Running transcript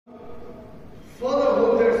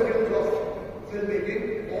filmmaking,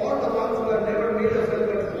 or the ones who have never made a film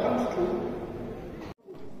but want to.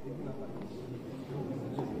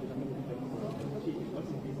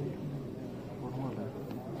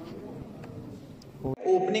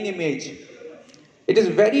 Opening image. It is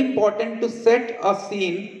very important to set a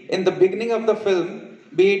scene in the beginning of the film,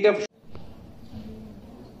 be it a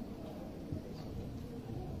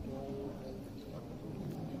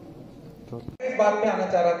इस बात पे आना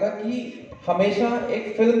चाह रहा था कि हमेशा एक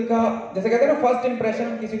फिल्म का, जैसे कहते हैं ना, फर्स्ट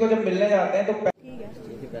इंप्रेशन किसी को जब मिलने जाते हैं तो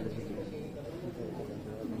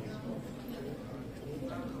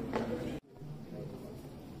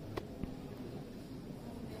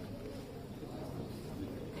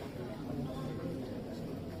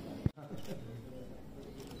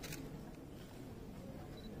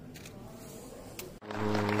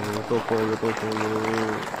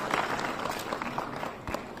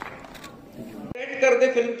कर दे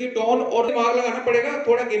फिल्म की टोन, और दिमाग लगाना पड़ेगा,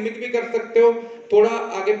 थोड़ा गिमिक भी कर सकते हो, थोड़ा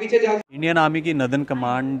आगे पीछे जा। इंडियन आर्मी की नदन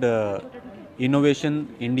कमांड इनोवेशन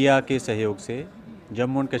इंडिया के सहयोग से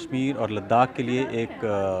जम्मू एंड कश्मीर और लद्दाख के लिए एक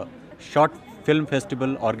शॉर्ट फिल्म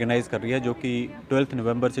फेस्टिवल ऑर्गेनाइज कर रही है, जो कि 12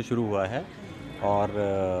 नवंबर से शुरू हुआ है और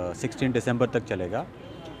 16 दिसंबर तक चलेगा।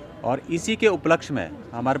 और इसी के उपलक्ष्य में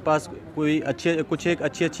हमारे पास कुछ एक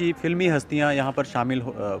अच्छी फिल्मी हस्तियां यहाँ पर शामिल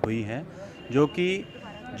हुई हैं, जो कि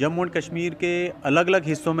जम्मू एंड कश्मीर के अलग अलग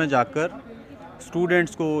हिस्सों में जाकर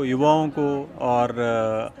स्टूडेंट्स को, युवाओं को और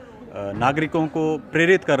नागरिकों को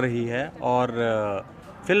प्रेरित कर रही है और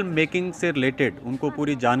फिल्म मेकिंग से रिलेटेड उनको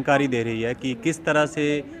पूरी जानकारी दे रही है कि किस तरह से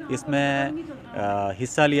इसमें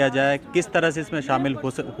हिस्सा लिया जाए, किस तरह से इसमें शामिल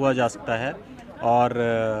हुआ जा सकता है। और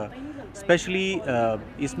स्पेशली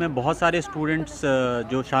इसमें बहुत सारे स्टूडेंट्स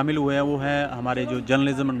जो शामिल हुए हैं वो हैं हमारे जो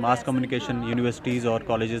journalism and mass communication universities और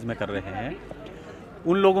कॉलेजेस में कर रहे हैं।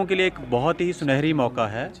 उन लोगों के लिए एक बहुत ही सुनहरी मौका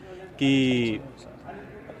है कि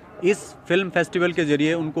इस फिल्म फेस्टिवल के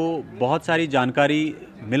ज़रिए उनको बहुत सारी जानकारी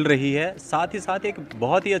मिल रही है, साथ ही साथ एक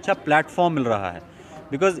बहुत ही अच्छा प्लेटफॉर्म मिल रहा है।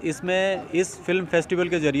 बिकॉज़ इसमें इस फिल्म फेस्टिवल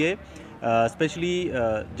के ज़रिए स्पेशली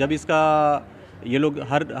जब इसका ये लोग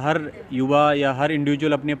हर युवा या हर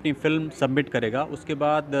इंडिविजुअल अपनी अपनी फ़िल्म सबमिट करेगा, उसके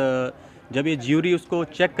बाद जब ये ज्यूरी उसको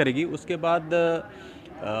चेक करेगी, उसके बाद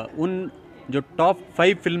उन जो टॉप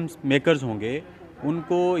 5 फिल्म मेकर्स होंगे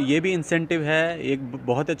उनको ये भी इंसेंटिव है, एक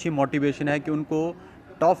बहुत अच्छी मोटिवेशन है कि उनको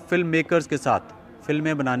टॉप फिल्म मेकर्स के साथ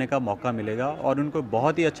फिल्में बनाने का मौका मिलेगा और उनको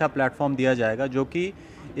बहुत ही अच्छा प्लेटफॉर्म दिया जाएगा, जो कि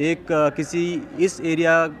एक किसी इस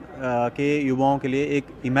एरिया के युवाओं के लिए एक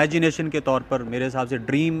इमेजिनेशन के तौर पर मेरे हिसाब से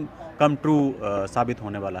ड्रीम कम ट्रू साबित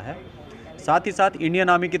होने वाला है। साथ ही साथ इंडियन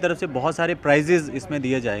आर्मी की तरफ से बहुत सारे प्राइजेज़ इसमें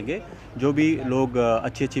दिए जाएंगे, जो भी लोग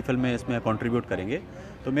अच्छी फिल्में इसमें कंट्रीब्यूट करेंगे।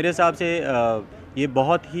 तो मेरे हिसाब से ये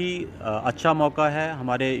बहुत ही अच्छा मौका है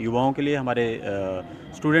हमारे युवाओं के लिए, हमारे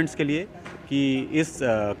स्टूडेंट्स के लिए, कि इस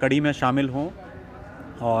कड़ी में शामिल हों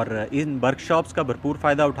और इन वर्कशॉप्स का भरपूर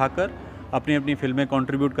फ़ायदा उठाकर अपनी अपनी फिल्में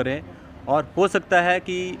कंट्रीब्यूट करें। और हो सकता है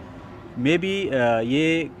कि मे बी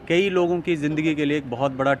ये कई लोगों की ज़िंदगी के लिए एक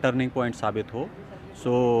बहुत बड़ा टर्निंग पॉइंट साबित हो।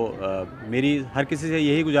 सो मेरी हर किसी से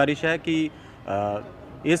यही गुजारिश है कि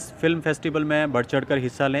इस फिल्म फेस्टिवल में बढ़ चढ़ कर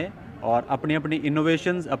हिस्सा लें और अपने अपने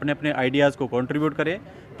इनोवेशंस, अपने अपने आइडियाज़ को कंट्रीब्यूट करें,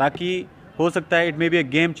 ताकि हो सकता है it may be A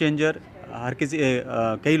game changer, हर किसी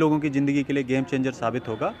कई लोगों की ज़िंदगी के लिए गेम चेंजर साबित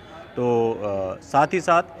होगा। तो साथ ही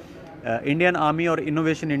साथ इंडियन आर्मी और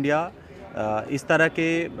इनोवेशन इंडिया इस तरह के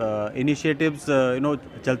इनिशिएटिव्स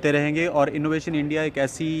चलते रहेंगे और इनोवेशन इंडिया एक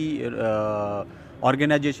ऐसी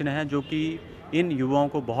ऑर्गेनाइजेशन है जो कि इन युवाओं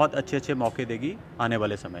को बहुत अच्छे मौके देगी आने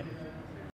वाले समय में।